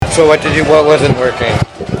So what wasn't working?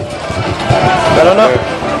 I don't know.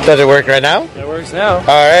 Does it work right now? It works now. All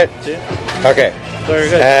right. Okay. Very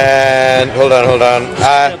good. And hold on.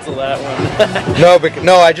 Cancel that one.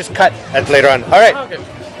 No, I just cut that later on. All right. Okay.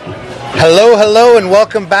 Hello, and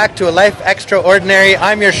welcome back to A Life Extraordinary.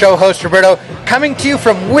 I'm your show host, Roberto, coming to you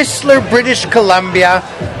from Whistler, British Columbia,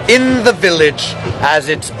 in the village, as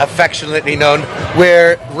it's affectionately known.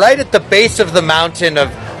 We're right at the base of the mountain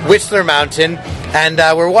of Whistler Mountain, and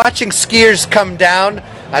we're watching skiers come down.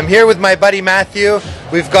 I'm here with my buddy Matthew.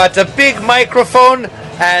 We've got a big microphone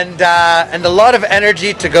and a lot of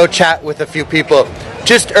energy to go chat with a few people.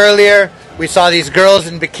 Just earlier, we saw these girls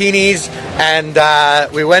in bikinis, and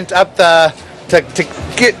we went up to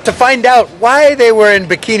find out why they were in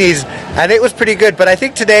bikinis, and it was pretty good. But I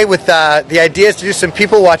think today, with the idea is to do some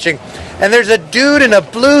people watching, and there's a dude in a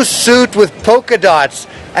blue suit with polka dots,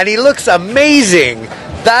 and he looks amazing.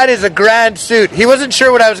 That is a grand suit. He wasn't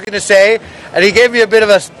sure what I was going to say, and he gave me a bit of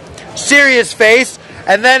a serious face,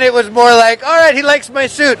 and then it was more like, all right, he likes my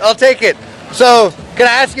suit, I'll take it. So, can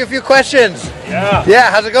I ask you a few questions?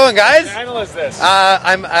 Yeah, how's it going, guys? What channel is this?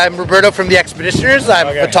 I'm Roberto from the Expeditioners. I'm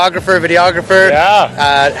a photographer, videographer.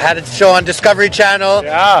 Had a show on Discovery Channel.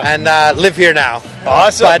 And live here now.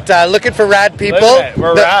 Awesome. But looking for rad people.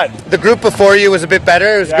 We're rad. The group before you was a bit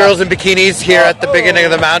better. It was girls in bikinis here at the beginning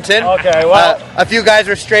of the mountain. Okay, well. A few guys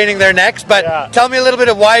were straining their necks, but tell me a little bit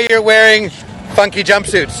of why you're wearing funky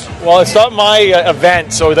jumpsuits. Well, it's not my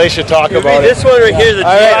event, so they should talk about it. This one right here is a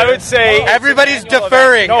I would say everybody's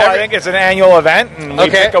deferring. No, I think it's an annual event, and we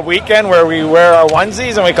pick a weekend where we wear our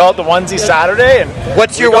onesies, and we call it the Onesie Saturday. And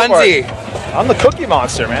what's your onesie? I'm the Cookie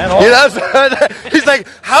Monster, man. He's like,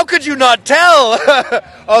 how could you not tell?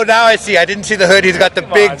 Oh, now I see. I didn't see the hood. He's got the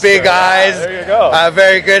big eyes. There you go.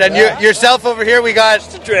 Very good. And yourself over here, we got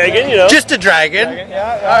just a dragon, you know. Just a dragon. All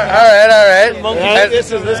right. And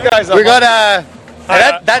this guy's. We got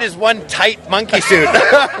that is one tight monkey suit.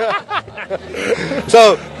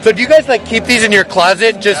 So do you guys keep these in your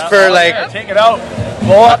closet just for take it out,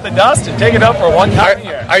 blow off the dust, and take it out for one time a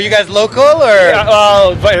year? Are you guys local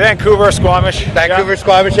or? Vancouver, Squamish.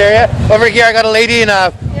 Squamish area. Over here, I got a lady in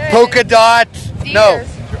a polka dot. Deer. No,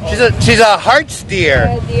 she's a hearts deer,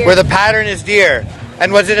 where the pattern is deer.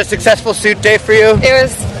 And was it a successful suit day for you? It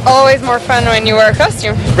was always more fun when you wear a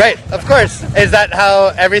costume. Right, of course. Is that how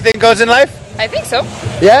everything goes in life? I think so.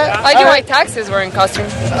 Yeah? I do my taxes wearing costume.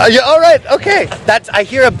 All right, okay. I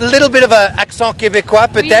hear a little bit of an accent québécois,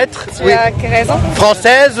 peut-être? Oui, tu as raison.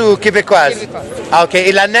 Française ou québécoise? Québécoise. Ah, ok.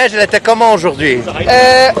 Et la neige, elle était comment aujourd'hui?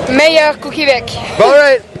 Meilleure qu'au Québec. All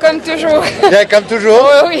right. Comme toujours. Yeah, comme toujours?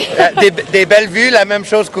 Oui. Des belles vues, la même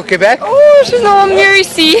chose qu'au Québec? Oh, je non, mieux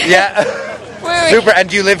ici. Yeah. Oui. Super. And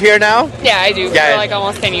do you live here now? Yeah, I do. Yeah. For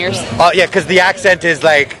almost 10 years. Oh, yeah, because the accent is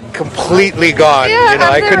completely gone. Yeah, you know,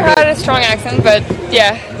 I've never had a strong accent, but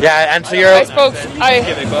yeah. Yeah, and so I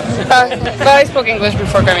spoke English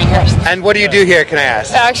before coming here. And what do you do here, can I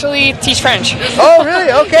ask? I actually teach French. Oh,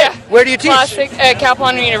 really? Okay. Yeah. Where do you teach? Classic,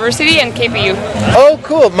 Capilano University and KPU. Oh,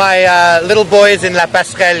 cool. My little boy is in La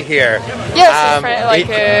Passerelle here. Yes,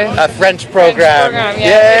 a French program.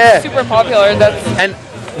 Yeah. It's super popular. And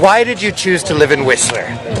why did you choose to live in Whistler?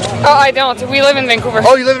 Oh, I don't. We live in Vancouver.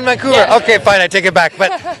 Oh, you live in Vancouver? Yeah. Okay, fine. I take it back.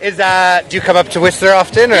 But do you come up to Whistler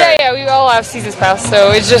often? Or? Yeah. We all have seasons pass,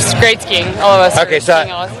 so it's just great skiing. All of us. Okay, so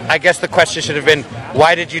I guess the question should have been,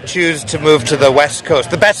 why did you choose to move to the West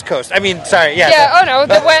Coast, the best coast? I mean, sorry. Yeah. Yeah.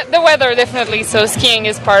 The weather definitely. So skiing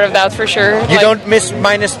is part of that for sure. You don't miss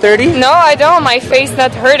 -30? No, I don't. My face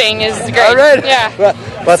not hurting is great. All right. Yeah.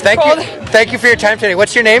 Well, thank you for your time today.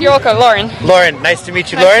 What's your name? You're welcome, Lauren. Lauren, nice to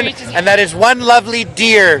meet you, Nice Lauren. to meet you. And that is one lovely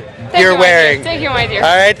deer you're wearing. Thank you, my dear.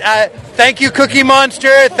 All right. Thank you, Cookie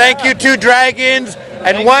Monster. Thank you, two dragons.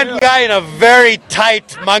 And one guy in a very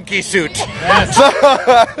tight monkey suit. Yes.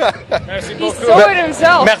 He sewed it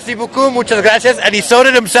himself. Merci beaucoup, muchas gracias. And he sewed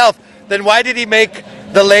it himself. Then why did he make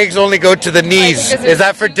the legs only go to the knees? Is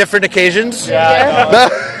that for different occasions? Yeah.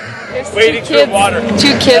 Waiting for water.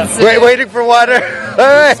 2 kids. Waiting for water. All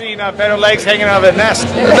right. Seen better legs hanging out of the nest.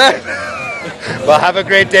 Well, have a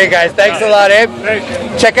great day, guys. Thanks a lot, Abe.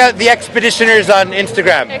 Check out the Expeditioners on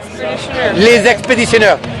Instagram. Expeditioners. Les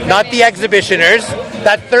Expeditioners, not the Exhibitioners.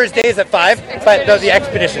 That Thursday is at 5, but no, the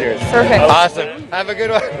Expeditioners. Perfect. Awesome. Have a good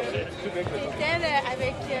one.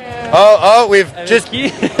 We've just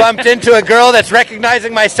bumped into a girl that's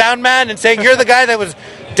recognizing my sound man and saying, you're the guy that was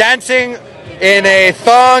dancing in a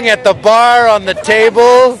thong at the bar on the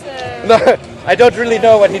table. No, I don't really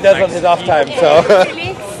know what he does on his off time, so...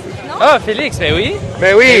 Oh, Félix, mais oui.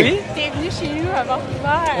 Mais oui. T'es venu chez nous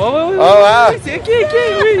Oh, wow.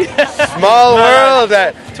 Small world.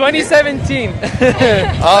 2017.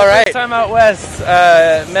 All right. First time out west,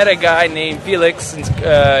 met a guy named Felix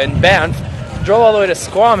in Banff. Drove all the way to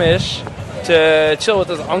Squamish to chill with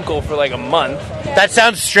his uncle for like a month. That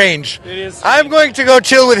sounds strange. It is. I'm going to go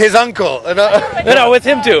chill with his uncle. No, with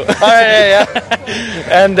him too. All right, yeah.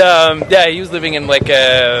 And he was living in like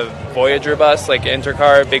a Voyager bus, like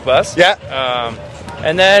Intercar, big bus. Yeah.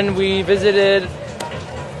 And then we visited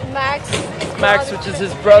Max, which is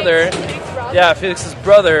his brother. Yeah, Felix's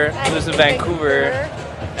brother lives in Vancouver.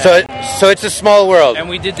 So it's a small world. And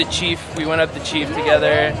we did the Chief. We went up the Chief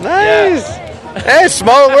together. Nice. Yeah. Hey,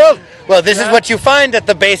 small world. Well, this is what you find at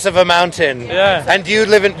the base of a mountain. Yeah. And do you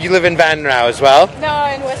live in Vanrau as well? No,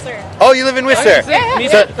 in Whistler. Oh, you live in Whistler. Me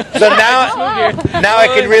So too. now I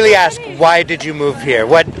can really ask, why did you move here?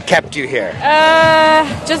 What kept you here?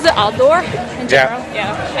 Just the outdoor in general.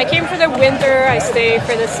 Yeah. I came for the winter. I stay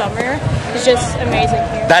for the summer. It's just amazing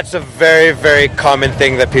here. That's a very, very common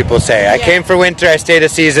thing that people say. I came for winter, I stayed a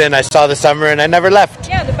season, I saw the summer, and I never left.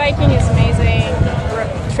 Yeah, the biking is amazing.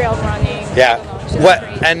 Trail running. Yeah. What?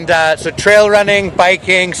 And so trail running,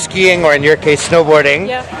 biking, skiing, or in your case, snowboarding.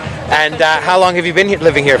 Yeah. And how long have you been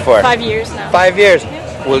living here for? 5 years now. 5 years.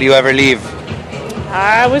 Will you ever leave?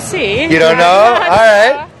 I will see. You don't know? All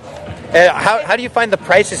right. How do you find the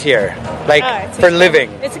prices here, like for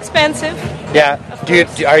living? It's expensive. Yeah.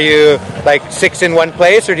 Are you like 6 in one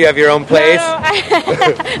place, or do you have your own place? No,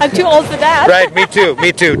 I'm too old for that. Right. Me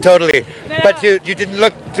too. Totally. No. But you didn't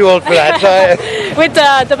look too old for that. So With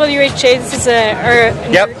WHA, this is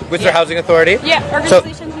Whistler Housing Authority. Yeah,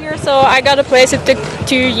 organization here. So I got a place. It took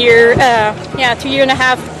 2 years and a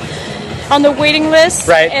half on the waiting list.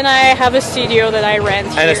 Right. And I have a studio that I rent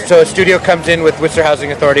And here. so a studio comes in with Whistler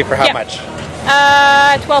Housing Authority for how much?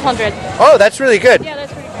 $1,200. Oh, that's really good. Yeah,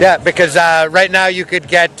 that's pretty good. Yeah, because right now you could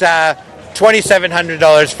get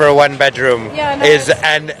 $2,700 for a one bedroom. Yeah, nice.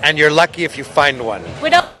 And you're lucky if you find one.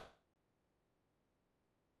 Without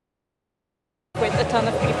with a ton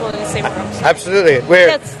of people in the same room. So Absolutely.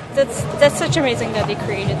 that's such amazing that they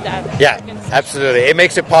created that. Yeah, absolutely. It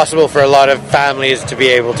makes it possible for a lot of families to be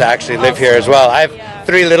able to actually live here as well. I have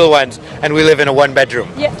 3 little ones, and we live in a one bedroom.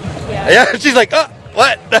 Yeah. Yeah, she's like, oh,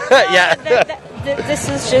 what? Yeah. This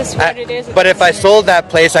is just what it is. But if I sold that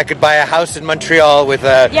place, I could buy a house in Montreal with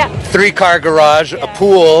a 3-car garage, a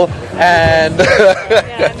pool, and...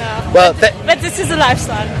 Well, but this is a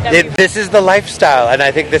lifestyle. This is the lifestyle, and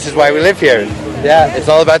I think this is why we live here. Yeah, it's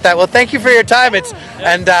all about that. Well, thank you for your time.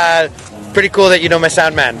 And pretty cool that you know my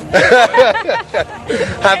sound man.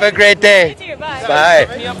 Have a great day. You too, bye. Bye.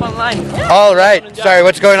 Hit me up online. All right. Sorry,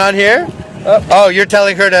 what's going on here? Oh, you're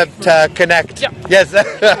telling her to connect. Yeah. Yes.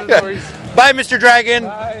 Bye, Mr. Dragon.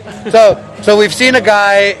 Bye. So we've seen a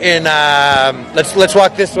guy in. Let's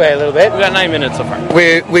walk this way a little bit. We got 9 minutes so far.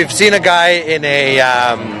 We've seen a guy in a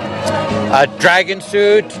dragon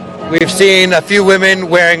suit. We've seen a few women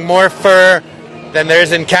wearing more fur than there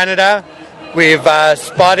is in Canada. We've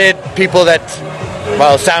spotted people that,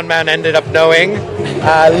 Soundman ended up knowing.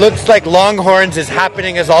 Looks like Longhorns is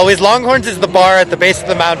happening as always. Longhorns is the bar at the base of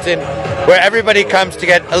the mountain where everybody comes to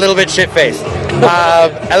get a little bit shit-faced.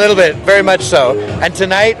 A little bit, very much so. And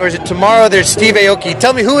tonight, or is it tomorrow, there's Steve Aoki.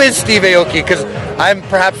 Tell me, who is Steve Aoki? Because I'm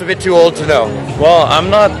perhaps a bit too old to know. Well, I'm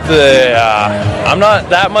not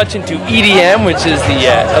that much into EDM, which is the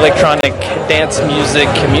electronic dance music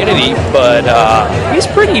community, but he's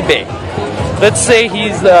pretty big. Let's say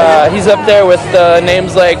he's up there with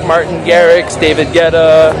names like Martin Garrix, David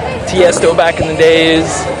Guetta, Tiesto back in the days.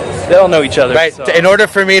 They all know each other. Right. So. In order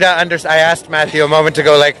for me to understand, I asked Matthew a moment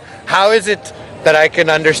ago, like, how is it that I can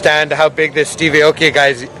understand how big this Steve Aoki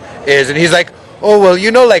guy is? And he's like, oh, well,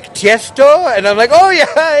 you know, like Tiesto? And I'm like, oh,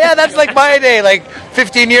 yeah, that's like my day, like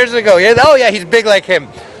 15 years ago. Yeah, oh, yeah, he's big like him.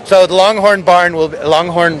 So the Longhorn Bar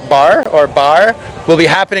will be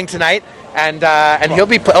happening tonight. And he'll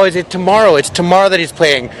be... is it tomorrow? It's tomorrow that he's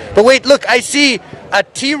playing. But wait, look, I see a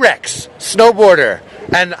T-Rex snowboarder.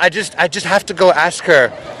 And I just have to go ask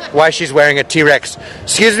her why she's wearing a T-Rex.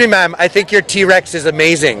 Excuse me, ma'am, I think your T-Rex is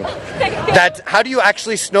amazing. How do you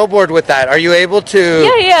actually snowboard with that? Are you able to...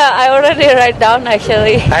 Yeah, I already write down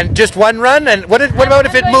actually. And just one run? And what about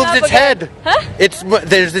if it moves its head? Huh?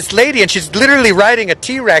 There's this lady, and she's literally riding a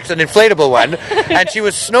T-Rex, an inflatable one, and she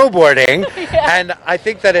was snowboarding, and I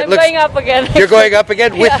think that it looks... I'm going up again. You're going up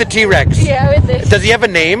again with the T-Rex? Yeah, with this. Does he have a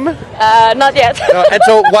name? Not yet. No, and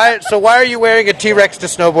so why are you wearing a T-Rex to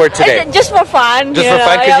snowboard today? Just for fun. Just for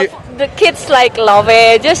fun? the kids like love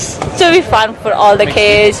it. Just to be fun for all the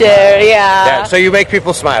kids. Yeah, so you make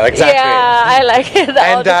people smile, exactly. Yeah, I like it.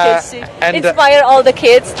 All the kids and inspire all the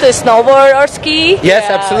kids to snowboard or ski. Yes,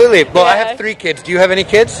 absolutely. Well, I have 3 kids. Do you have any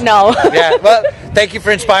kids? No. Yeah. Well, thank you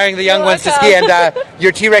for inspiring the young ones to ski. And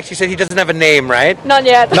your T-Rex, you said he doesn't have a name, right? Not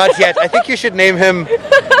yet. Not yet. I think you should name him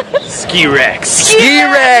Ski Rex. Ski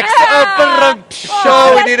Rex.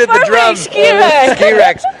 Oh, we needed the drum. Ski Rex. Ski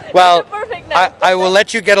Rex. Well, I will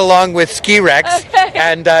let you get along with Ski Rex,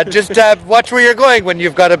 and just watch where you're going when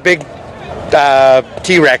you've got a big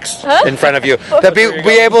T-Rex in front of you.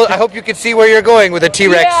 I hope you can see where you're going with a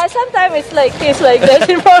T-Rex. Yeah, sometimes it's like this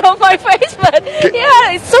in front of my face, but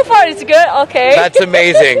yeah, so far it's good. Okay. That's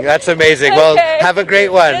amazing. That's amazing. Well, have a great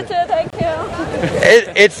one. You too, thank you.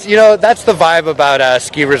 It's that's the vibe about a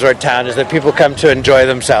ski resort town, is that people come to enjoy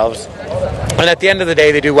themselves. And at the end of the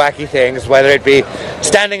day, they do wacky things, whether it be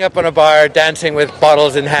standing up on a bar, dancing with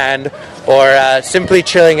bottles in hand, or simply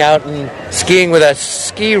chilling out and skiing with a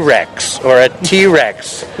Ski Rex or a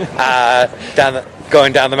T-Rex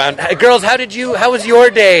going down the mountain. Girls, how was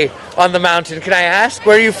your day on the mountain? Can I ask?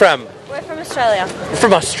 Where are you from? We're from Australia.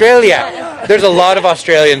 From Australia? There's a lot of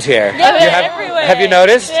Australians here. Yeah, everywhere. Have you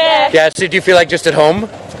noticed? Yeah. Yeah, so do you feel like just at home?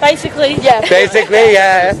 Basically, yeah. Basically,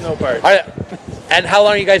 yeah. No part. And how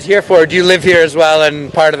long are you guys here for? Do you live here as well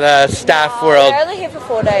and part of the staff world? We're only here for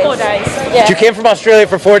 4 days. 4 days. Yeah. You came from Australia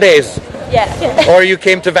for 4 days? Yeah. Or you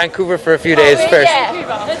came to Vancouver for a few days first? Yeah.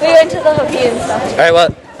 We went to the hockey and stuff. All right,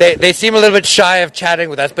 well, they seem a little bit shy of chatting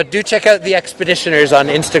with us, but do check out the Expeditioners on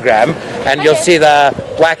Instagram, and you'll see the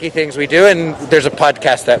wacky things we do, and there's a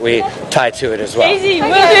podcast that we tie to it as well. Easy, will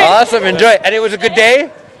do. Awesome, enjoy. And it was a good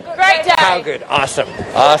day? Great day. How good. Awesome.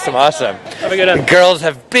 Awesome. Have a good one. Girls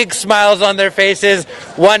have big smiles on their faces.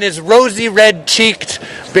 One is rosy red-cheeked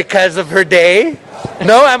because of her day.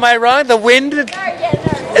 No, am I wrong? The wind?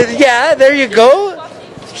 Yeah, there you go.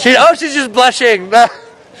 She's just blushing.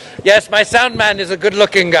 Yes, my sound man is a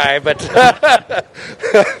good-looking guy, but...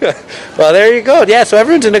 Well, there you go. Yeah, so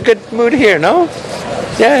everyone's in a good mood here, no?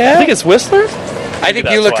 Yeah. I think it's Whistler. I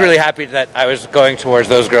think you looked really happy that I was going towards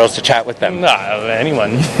those girls to chat with them.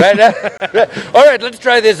 Anyone. Right? All right, let's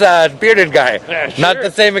try this bearded guy. Yeah, sure. Not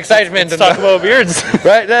the same excitement. Let's talk about beards.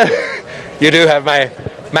 Right? You do have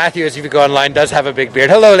Matthew, as if you go online, does have a big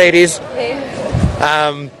beard. Hello, ladies. Hey.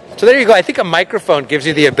 So there you go. I think a microphone gives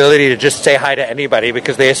you the ability to just say hi to anybody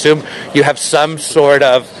because they assume you have some sort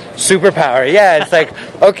of superpower. Yeah, it's like,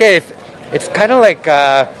 okay, it's kind of like...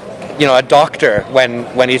 a doctor,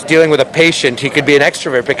 when he's dealing with a patient, he could be an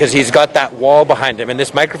extrovert because he's got that wall behind him, and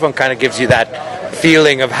this microphone kind of gives you that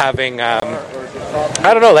feeling of having,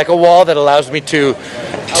 like a wall that allows me to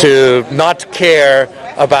not care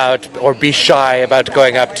about or be shy about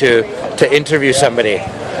going up to interview somebody.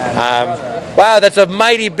 Wow, that's a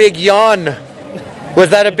mighty big yawn. Was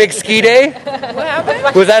that a big ski day? What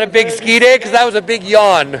happened? Was that a big ski day? Because that was a big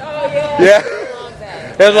yawn. Yeah.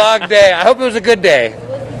 It was a long day. I hope it was a good day.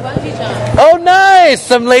 Bungee jump. Oh, nice!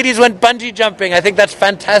 Some ladies went bungee jumping. I think that's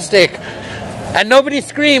fantastic. And nobody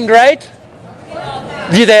screamed, right?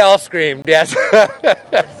 Yeah, they all screamed, yes.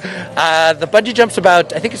 The bungee jump's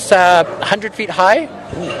about, I think it's 100 feet high?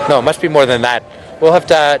 No, it must be more than that. We'll have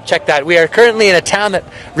to check that. We are currently in a town that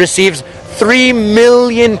receives 3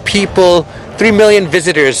 million people, 3 million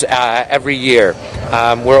visitors every year.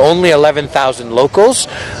 We're only 11,000 locals,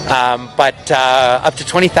 but up to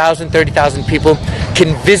 20,000, 30,000 people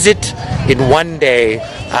can visit in one day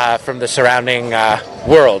from the surrounding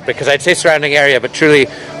world. Because I'd say surrounding area, but truly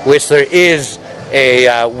Whistler is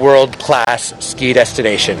a world-class ski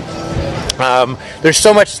destination. There's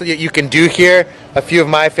so much that you can do here. A few of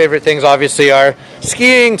my favorite things obviously are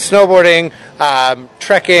skiing, snowboarding,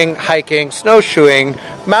 trekking, hiking, snowshoeing,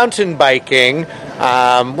 mountain biking.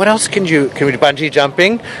 What else can we do? Bungee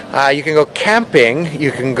jumping. You can go camping.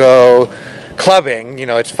 You can go clubbing. You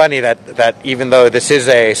know, it's funny that even though this is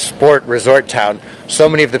a sport resort town, so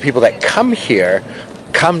many of the people that come here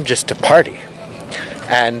come just to party.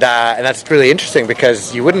 And that's really interesting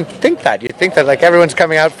because you wouldn't think that. You'd think that like everyone's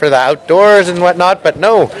coming out for the outdoors and whatnot, but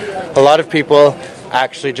no. A lot of people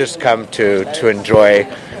actually just come to enjoy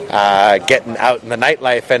getting out in the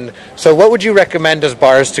nightlife. And so what would you recommend as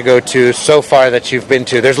bars to go to so far that you've been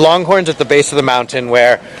to? There's Longhorns at the base of the mountain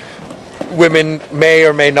where women may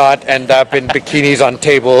or may not end up in bikinis on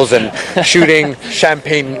tables and shooting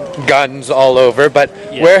champagne guns all over, but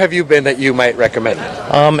where have you been that you might recommend?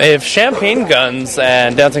 If champagne guns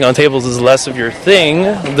and dancing on tables is less of your thing,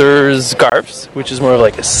 there's Garps, which is more of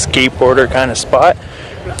like a skateboarder kind of spot.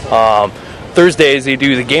 Thursdays they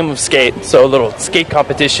do the game of skate, so a little skate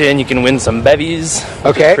competition. You can win some bevies,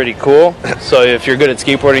 which Okay. is pretty cool. So if you're good at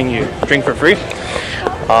skateboarding, you drink for free.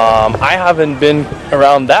 I haven't been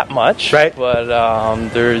around that much, Right. but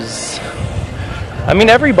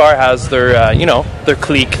every bar has their, their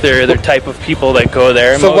clique, their type of people that go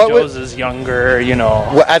there. So what Mojo's is younger, You're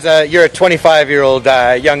a 25-year-old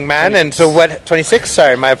young man, and so what? 26?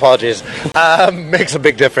 Sorry, my apologies. Makes a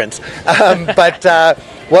big difference.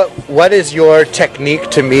 But what is your technique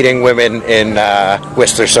to meeting women in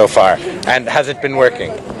Whistler so far, and has it been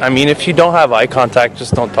working? I mean, if you don't have eye contact,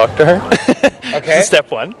 just don't talk to her. Okay. Step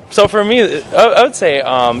one. So for me, I would say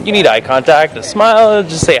you need eye contact, a smile,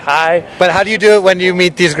 just say hi. But how do you do it when you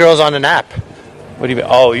meet these girls on an app? What do you mean?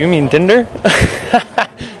 Oh, you mean Tinder?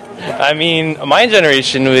 I mean, my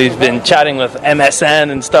generation, we've been chatting with MSN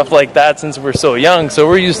and stuff like that since we're so young. So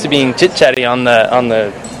we're used to being chit-chatty on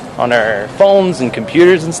our phones and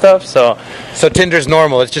computers and stuff. So Tinder's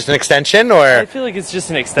normal. It's just an extension, or? I feel like it's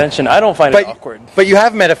just an extension. I don't find it awkward. But you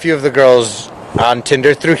have met a few of the girls on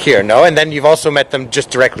Tinder through here, no? And then you've also met them just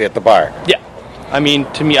directly at the bar. Yeah. I mean,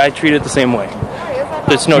 to me, I treat it the same way.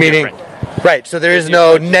 It's no different. Right, so there is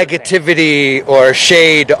no negativity or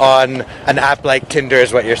shade on an app like Tinder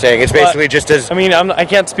is what you're saying. It's basically just as... I mean, I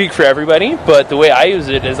can't speak for everybody, but the way I use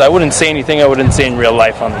it is I wouldn't say anything I wouldn't say in real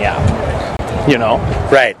life on the app.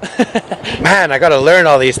 Right. Man, I got to learn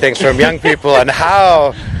all these things from young people and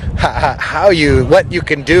what you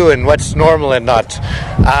can do and what's normal and not.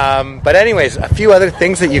 But anyways, a few other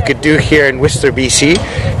things that you could do here in Whistler, BC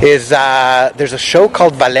is there's a show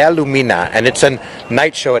called Valea Lumina, and it's a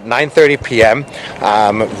night show at 9:30 p.m.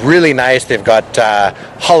 Really nice. They've got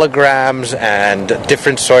holograms and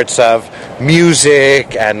different sorts of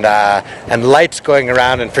music and lights going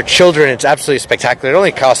around, and for children it's absolutely spectacular. It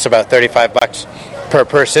only costs about $35 per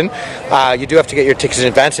person. You do have to get your tickets in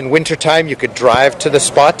advance. In wintertime, you could drive to the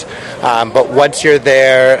spot, but once you're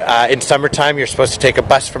there in summertime, you're supposed to take a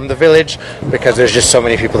bus from the village because there's just so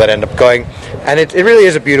many people that end up going. And it really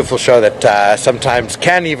is a beautiful show that sometimes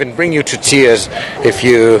can even bring you to tears if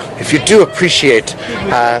you do appreciate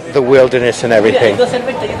the wilderness and everything.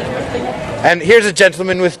 And here's a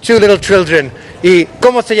gentleman with two little children. ¿Y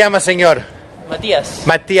cómo se llama, señor? Matías.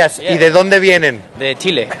 Matías. Yeah. ¿Y de dónde vienen? De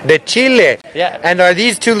Chile. De Chile. Yeah. And are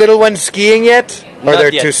these two little ones skiing yet? Or Not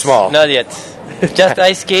they're yet. too small? Not yet. Just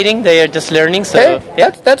ice skating. They are just learning. So Hey, yeah.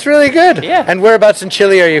 that's really good. Yeah. And whereabouts in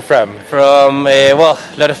Chile are you from? From a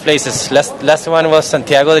lot of places. Last one was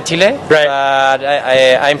Santiago de Chile. Right. But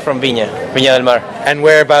I'm from Viña del Mar. And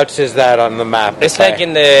whereabouts is that on the map? It's like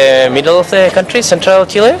in the middle of the country, central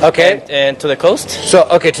Chile. Okay. And to the coast. So,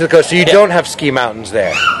 okay, to the coast. So you don't have ski mountains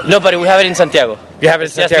there? No, but we have it in Santiago. You have it in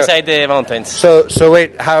Just Santiago? beside the mountains. So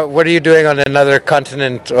wait, what are you doing on another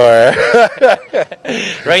continent or?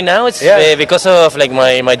 Right now it's Yeah. because of like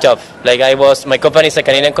my job. Like my company is a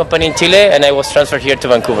Canadian company in Chile, and I was transferred here to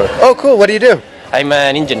Vancouver. Oh, cool. What do you do? I'm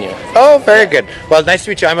an engineer. Oh, very good. Well, nice to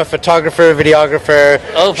meet you. I'm a photographer, videographer,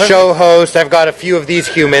 Oh, perfect. show host. I've got a few of these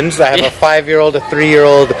humans. I have a 5-year-old, a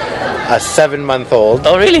 3-year-old, a 7-month-old.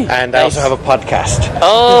 Oh, really? And I also have a podcast.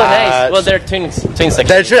 Oh, nice. Well, they're twins. Twins. Actually.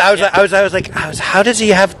 That's true. I was like, how does he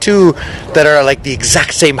have two that are like the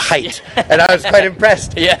exact same height? And I was quite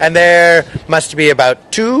impressed. Yeah. And there must be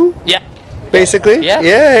about 2, Yeah. basically. Yeah.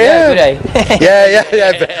 Yeah. Good eye.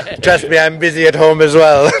 Yeah. Trust me, I'm busy at home as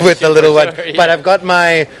well with the little one. Sure, yeah. But I've got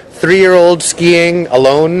my 3-year-old skiing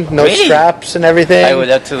alone, no Really? straps and everything. I would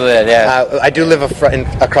love to do that. Yeah. I do live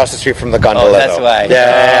across the street from the gondola. Oh, that's though. why.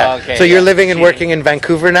 Yeah. Oh, okay, So you're yeah. living and working in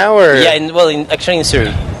Vancouver now, or Yeah. Actually in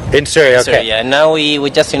Surrey. in Surrey? Okay. Surrey, yeah. And now we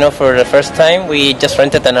just for the first time we just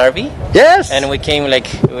rented an RV Yes. and we came like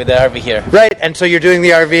with the RV here. Right. And so you're doing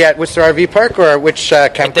the RV at Whistler RV Park, or which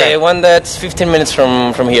The campground? one that's 15 minutes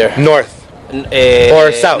from here. North.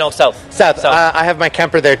 Or south? No, south. South. I have my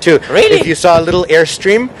camper there too. Really? If you saw a little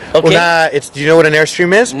Airstream, Okay. do you know what an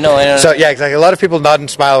Airstream is? No, I don't So know. yeah, exactly. A lot of people nod and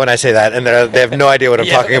smile when I say that, and they have no idea what I'm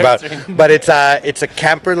Yeah, talking about. Airstream. But it's a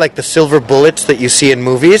camper like the silver bullets that you see in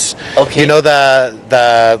movies. Okay. You know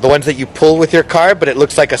the ones that you pull with your car, but it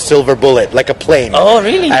looks like a silver bullet, like a plane. Oh,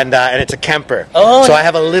 really? And it's a camper. Oh, so I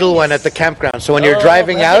have a little one at the campground. So when you're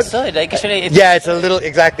driving I out. saw it. Like, actually, Yeah, it's a little,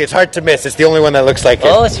 exactly. It's hard to miss. It's the only one that looks like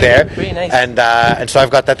Oh, it it's there. really nice. And so I've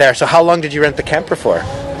got that there. So how long did you rent the camper for?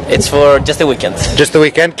 It's for just a weekend. Just the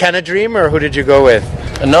weekend? Canada Dream, or who did you go with?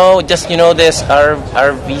 No, just this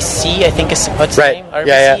RVC. I think is what's Right. the name?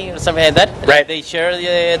 RVC Yeah. or something like that. Right. They share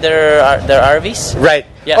their RVs. Right.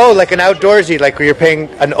 Yeah. Oh, like an outdoorsy, like where you're paying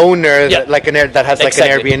an owner, Yeah. that has like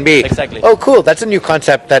Exactly. an Airbnb. Exactly. Oh, cool. That's a new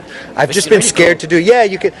concept that I've just been really scared to do. Yeah,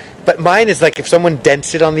 you could. But mine is like if someone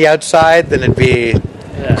dents it on the outside, then it'd be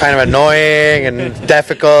kind of annoying and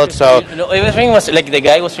difficult. So Everything was like the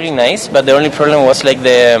guy was really nice, but the only problem was like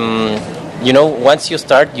once you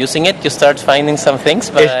start using it, you start finding some things,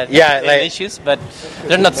 but issues, but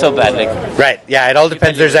they're not so bad. Right, yeah, it all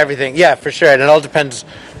depends. There's everything, yeah, for sure, and it all depends.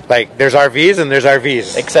 Like, there's RVs and there's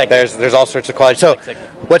RVs. Exactly. There's all sorts of quality. So,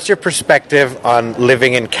 what's your perspective on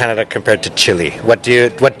living in Canada compared to Chile? What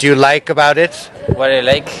do you like about it? What I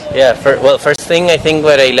like, first thing I think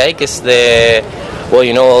what I like is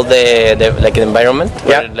all the environment,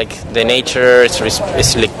 where, like the nature is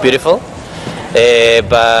like beautiful,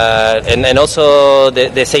 but and also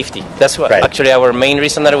the safety. That's what actually our main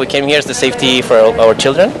reason that we came here is the safety for our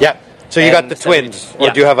children. Yeah. So you got the twins, or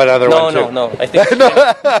do you have another one too? No. I think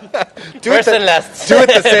first and last. Two at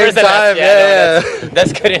the same time. Yeah.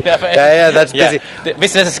 That's good enough. That's busy. The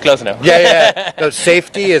business is closed now. Yeah. No,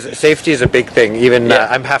 safety is a big thing. Even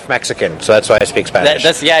I'm half Mexican, so that's why I speak Spanish.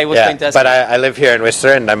 It was fantastic. But I live here in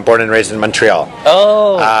Whistler, and I'm born and raised in Montreal.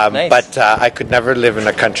 Oh, nice. But I could never live in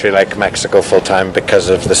a country like Mexico full time because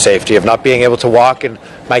of the safety of not being able to walk and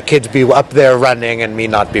my kids be up there running and me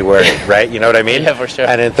not be worried, right? You know what I mean? Yeah, for sure.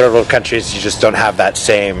 And in third world countries, you just don't have that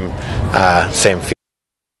same feel.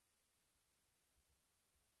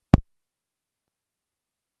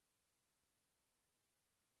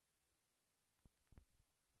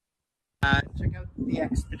 Check out the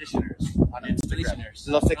Expeditioners on Instagram.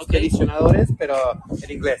 Los Expedicionadores, pero en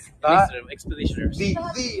inglés. Expeditioners. The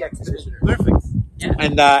Expeditioners. Perfect. Yeah.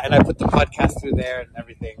 And I put the podcast through there and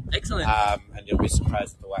everything. Excellent. And you'll be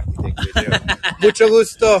surprised at the wacky things we do. Mucho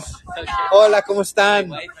gusto. Okay. Hola, ¿cómo están?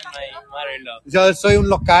 My wife and my mother-in-law. Yo soy un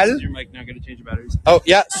local. Is your mic now going to change your batteries? Oh,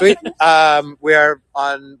 yeah, sweet.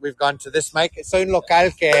 We've gone to this mic. Soy un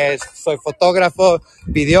local soy fotógrafo,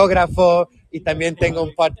 videógrafo y también tengo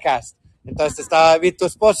un podcast. Entonces vi tu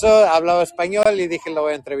esposo, hablaba español y dije lo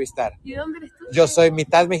voy a entrevistar. ¿Y dónde eres tú? Yo soy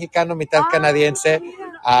mitad mexicano, mitad canadiense.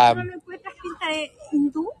 ¿No me encuentras pinta de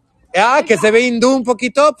hindú? Que se ve hindú un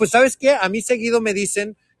poquito. Pues ¿sabes qué? A mí seguido me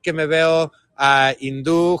dicen que me veo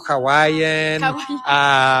hindú, hawaiian,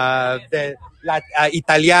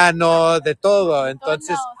 italiano, de todo.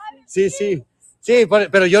 Entonces, sí. Sí,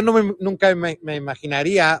 pero yo nunca me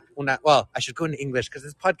imaginaría well, I should go in English because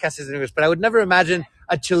this podcast is in English, but I would never imagine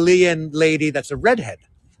a Chilean lady that's a redhead.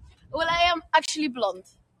 Well, I am actually blonde.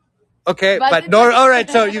 Okay, but no, all right,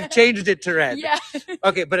 so you've changed it to red. Yeah.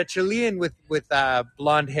 Okay, but a Chilean with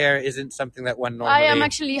blonde hair isn't something that one normally... I am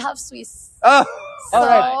actually half Swiss. Oh, all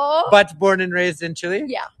right. But born and raised in Chile?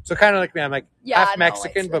 Yeah. So kind of like me, I'm like half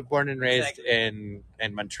Mexican, but born and raised in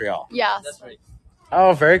Montreal. Yeah. That's right.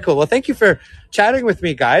 Oh, very cool. Well, thank you for chatting with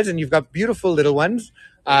me, guys. And you've got beautiful little ones.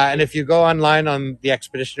 And if you go online on the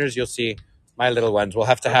Expeditioners, you'll see my little ones. We'll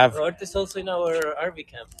have to have... Robert is also in our RV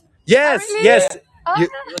camp. Yes, really? yes. He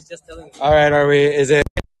was just telling me. All right, is it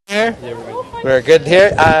here? Yeah, we're good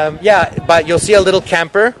here. But you'll see a little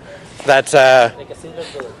camper that's Like a silver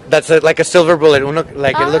bullet. That's like a silver bullet.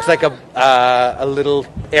 It looks like a little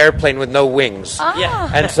airplane with no wings. Yeah.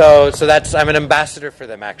 And so I'm an ambassador for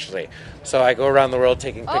them actually. So I go around the world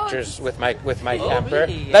taking pictures with my camper.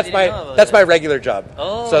 Really? That's my regular job.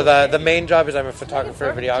 Oh, so the main job is I'm a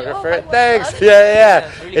photographer, videographer. Thanks.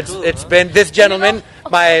 Yeah. Really cool, it's been this gentleman,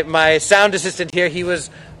 my sound assistant here. He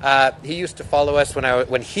used to follow us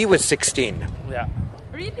when he was 16. Yeah.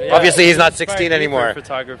 Really? Yeah. Obviously, he's not 16 anymore.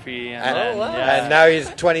 Photography, and now he's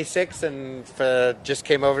 26 and just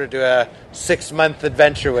came over to do a 6-month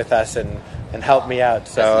adventure with us and help me out.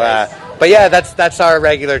 So, nice. But yeah, that's our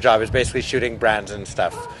regular job is basically shooting brands and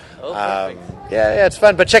stuff. Yeah, it's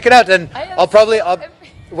fun. But check it out, and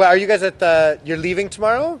are you guys you're leaving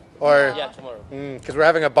tomorrow or? Yeah, tomorrow. Because we're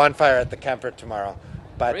having a bonfire at the camper tomorrow.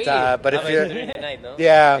 But really? But if you're tonight, no?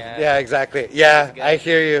 yeah, exactly. Yeah, I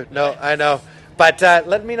hear you. No, I know. But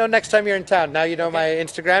let me know next time you're in town. Now you know my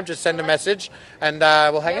Instagram. Just send a message, and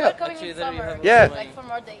we'll hang out. Coming in summer. Yeah. Like for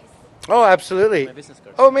more days. Oh, absolutely. My business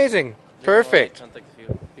card. Oh, amazing. Perfect. Contact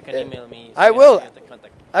you can email me. I will.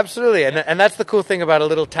 Absolutely. And that's the cool thing about a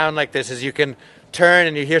little town like this is you can turn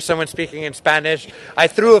and you hear someone speaking in Spanish. I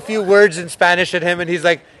threw a few words in Spanish at him, and he's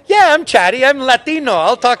like, "Yeah, I'm chatty. I'm Latino.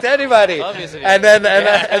 I'll talk to anybody." Obviously. And then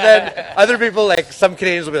other people, like some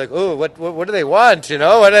Canadians, will be like, "Oh, what do they want? You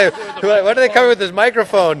know, what are they coming with this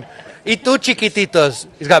microphone?" Y tú chiquititos.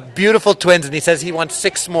 He's got beautiful twins, and he says he wants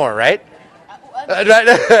 6 more, right?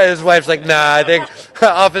 His wife's like, "Nah, I think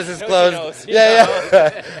office is closed."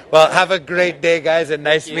 Yeah. Well, have a great day, guys, and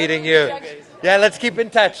nice meeting you. Yeah, let's keep in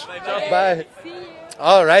touch. Bye.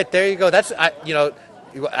 All right, there you go. That's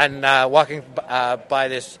and walking by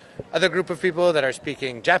this other group of people that are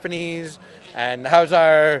speaking Japanese. And how's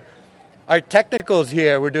our technicals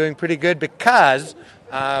here? We're doing pretty good because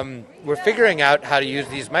we're figuring out how to use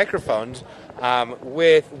these microphones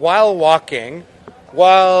while walking,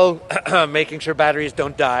 while making sure batteries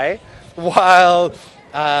don't die, while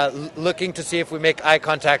looking to see if we make eye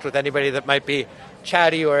contact with anybody that might be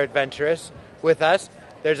chatty or adventurous with us.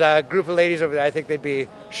 There's a group of ladies over there. I think they'd be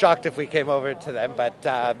shocked if we came over to them, but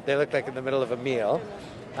they look like in the middle of a meal.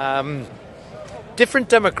 Different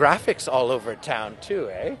demographics all over town, too,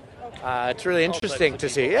 eh? It's really interesting to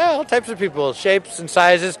see. Yeah, all types of people, shapes and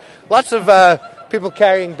sizes. Lots of people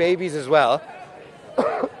carrying babies as well.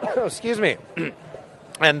 Excuse me.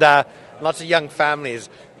 And lots of young families.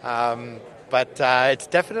 But it's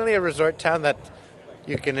definitely a resort town that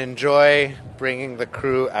you can enjoy bringing the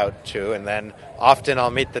crew out to. And then often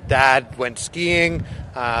I'll meet the dad went skiing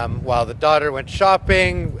while the daughter went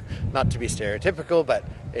shopping. Not to be stereotypical, but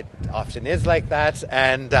it often is like that.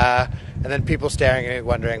 And then people staring at me,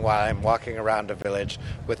 wondering why I'm walking around a village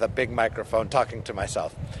with a big microphone talking to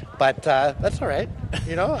myself. But that's all right.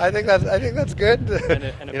 I think that's good.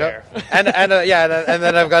 And a bear. And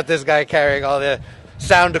then I've got this guy carrying all the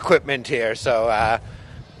sound equipment here. So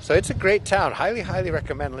it's a great town. Highly, highly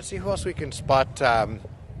recommend. Let's see who else we can spot and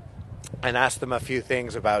ask them a few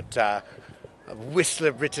things about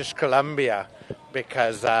Whistler, British Columbia,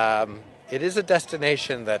 because it is a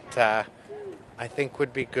destination that I think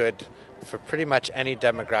would be good for pretty much any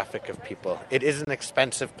demographic of people. It is an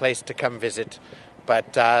expensive place to come visit,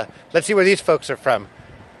 but let's see where these folks are from.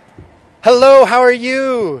 Hello, how are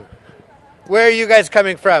you? Where are you guys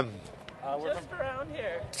coming from? We're just around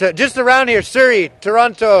here. So just around here, Surrey,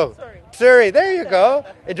 Toronto. Surrey, there you go.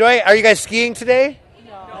 Are you guys skiing today?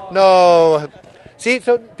 No. See,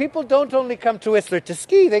 so people don't only come to Whistler to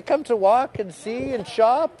ski, they come to walk and see and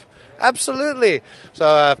shop. Absolutely.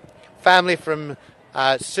 So family from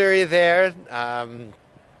Surrey there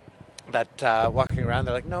that walking around,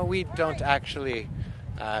 they're like, no, we don't actually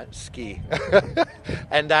ski.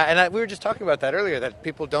 and we were just talking about that earlier, that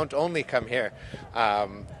people don't only come here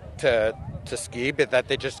to ski, but that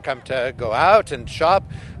they just come to go out and shop.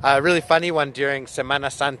 A really funny one during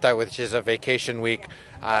Semana Santa, which is a vacation week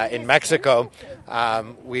in Mexico.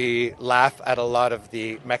 We laugh at a lot of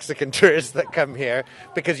the Mexican tourists that come here,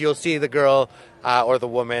 because you'll see the girl or the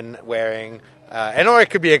woman wearing, or it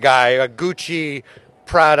could be a guy, a Gucci,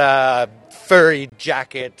 Prada, furry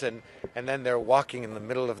jacket, and then they're walking in the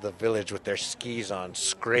middle of the village with their skis on,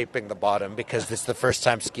 scraping the bottom because this is the first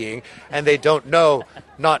time skiing, and they don't know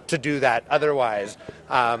not to do that otherwise.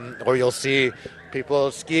 Or you'll see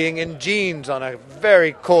people skiing in jeans on a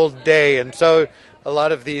very cold day, and so a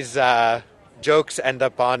lot of these jokes end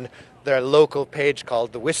up on their local page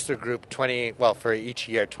called the Whistler Group for each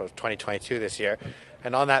year, 2022 this year.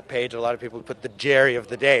 And on that page, a lot of people put the Jerry of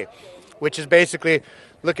the day, which is basically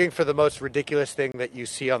looking for the most ridiculous thing that you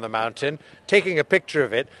see on the mountain, taking a picture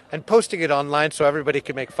of it, and posting it online so everybody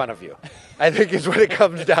can make fun of you, I think is what it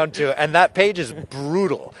comes down to. And that page is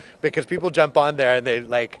brutal, because people jump on there and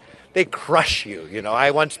they crush you.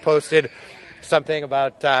 I once posted something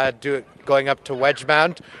about going up to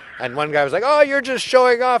Wedgemount, and one guy was like, oh, you're just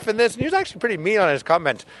showing off in this. And he was actually pretty mean on his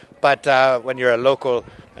comment. But when you're a local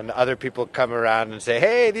and other people come around and say,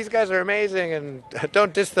 hey, these guys are amazing and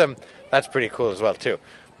don't diss them, that's pretty cool as well, too.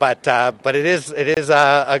 But it is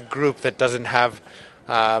a group that doesn't have,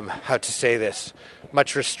 how to say this,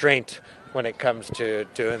 much restraint when it comes to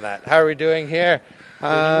doing that. How are we doing here?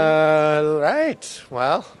 Right.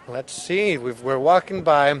 Well, let's see. We're walking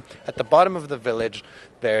by. At the bottom of the village,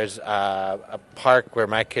 there's a park where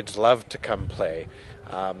my kids love to come play.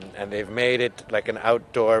 And they've made it like an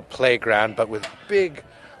outdoor playground, but with big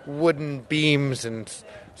wooden beams and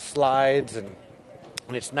slides. And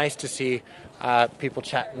it's nice to see people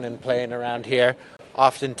chatting and playing around here.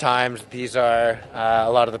 Oftentimes, these are a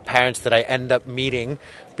lot of the parents that I end up meeting,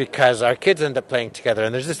 because our kids end up playing together.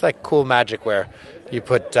 And there's this cool magic where you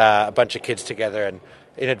put a bunch of kids together, and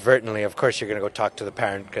inadvertently, of course, you're going to go talk to the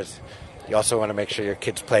parent, because you also want to make sure your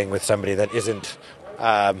kid's playing with somebody that isn't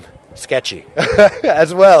sketchy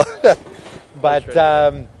as well. But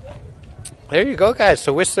there you go, guys.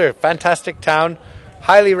 So Whistler, fantastic town.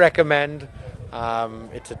 Highly recommend.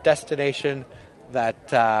 It's a destination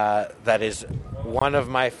that is one of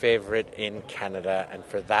my favorite in Canada, and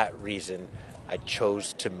for that reason, I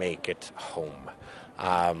chose to make it home.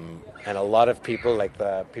 And a lot of people, like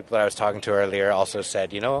the people that I was talking to earlier, also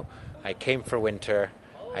said, I came for winter,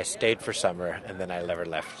 I stayed for summer, and then I never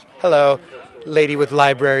left. Hello, lady with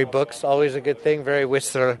library books. Always a good thing, very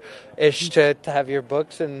Whistler-ish to have your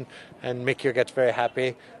books, and Mick gets very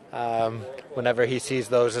happy whenever he sees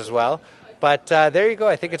those as well. But there you go.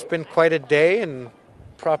 I think it's been quite a day, and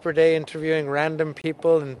proper day interviewing random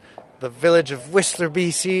people and the village of Whistler,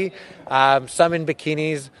 BC. Some in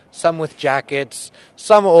bikinis, some with jackets,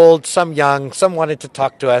 some old, some young. Some wanted to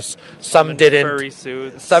talk to us, some didn't. Furry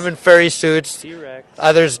suits. Some in furry suits. T-Rex.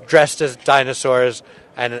 Others dressed as dinosaurs,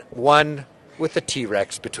 and one with a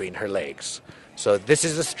T-Rex between her legs. So this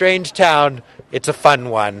is a strange town. It's a fun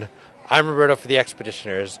one. I'm Roberto for the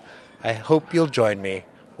Expeditioners. I hope you'll join me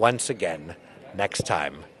once again next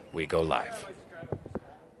time we go live.